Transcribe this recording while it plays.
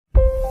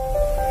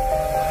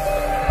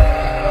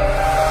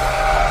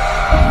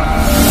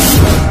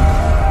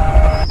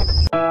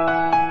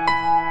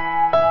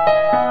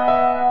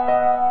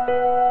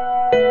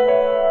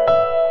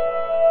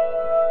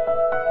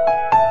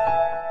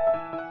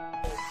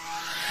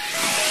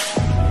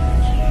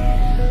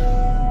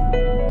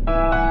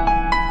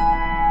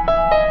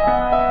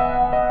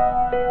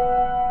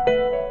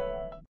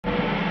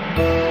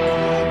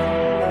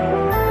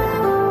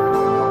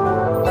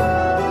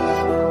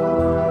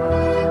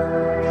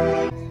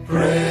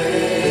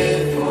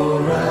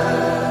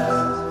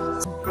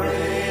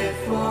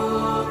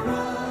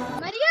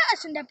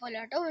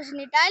Pallotta was an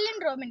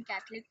Italian Roman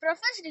Catholic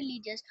professed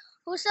religious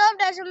who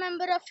served as a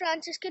member of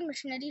Franciscan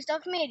Missionaries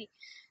of Mary,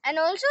 and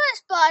also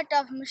as part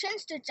of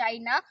missions to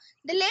China.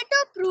 The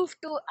latter proved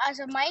to as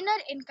a minor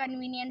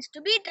inconvenience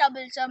to be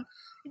troublesome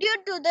due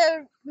to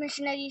the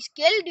missionaries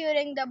killed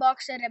during the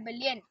Boxer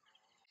Rebellion.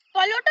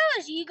 Pallotta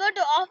was eager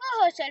to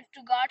offer herself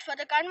to God for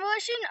the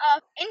conversion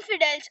of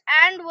infidels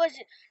and was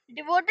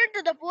devoted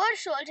to the poor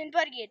souls in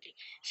purgatory.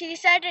 She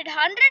recited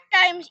 100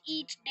 times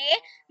each day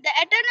the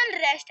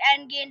eternal rest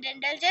and gained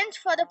indulgence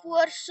for the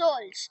poor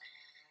souls.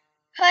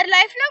 Her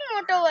lifelong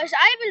motto was,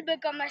 "I will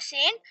become a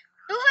saint."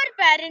 To her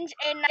parents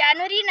in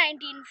January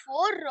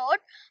 1904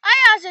 wrote, "I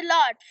ask the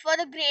Lord for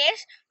the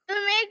grace to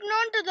make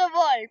known to the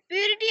world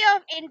purity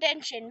of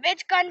intention,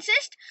 which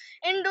consists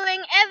in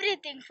doing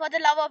everything for the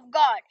love of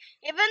God,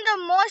 even the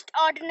most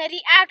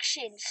ordinary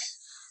actions."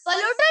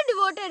 Pallotta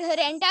devoted her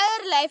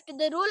entire life to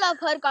the rule of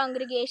her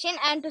congregation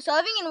and to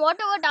serving in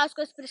whatever task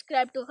was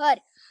prescribed to her.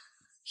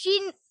 She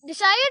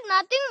desired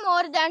nothing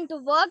more than to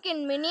work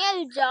in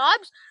menial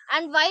jobs,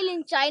 and while in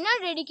China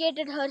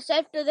dedicated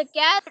herself to the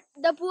care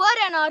of the poor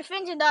and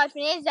orphans in the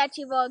orphanage that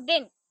she worked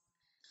in.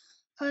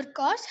 Her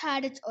cause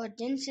had its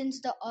origin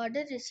since the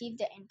order received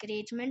the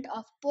encouragement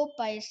of Pope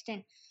Pius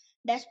X,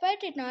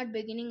 despite it not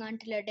beginning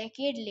until a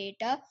decade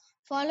later.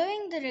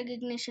 Following the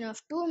recognition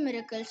of two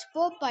miracles,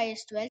 Pope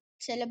Pius XII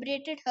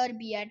celebrated her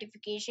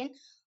beatification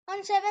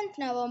on 7th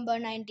November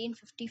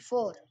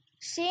 1954.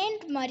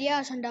 Saint Maria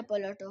Assunta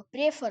Pallotta,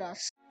 pray for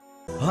us.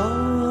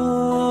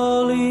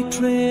 Holy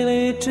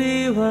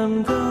Trinity,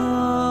 one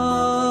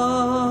God,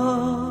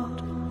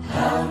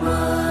 have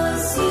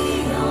mercy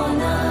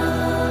on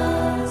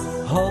us.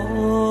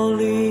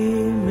 Holy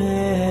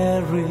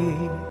Mary,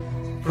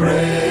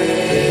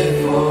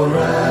 pray for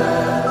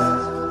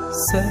us.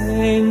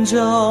 Saint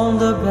John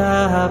the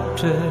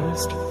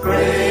Baptist,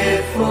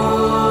 pray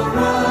for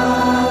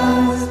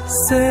us.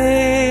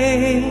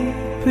 Saint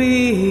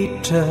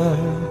Peter,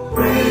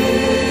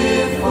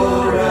 pray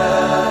for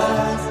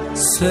us.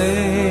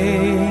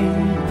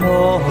 Saint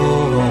Paul,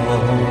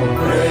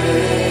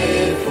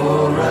 pray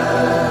for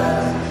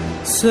us.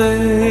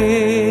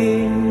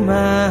 Saint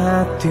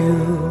Matthew,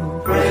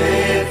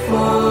 pray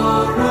for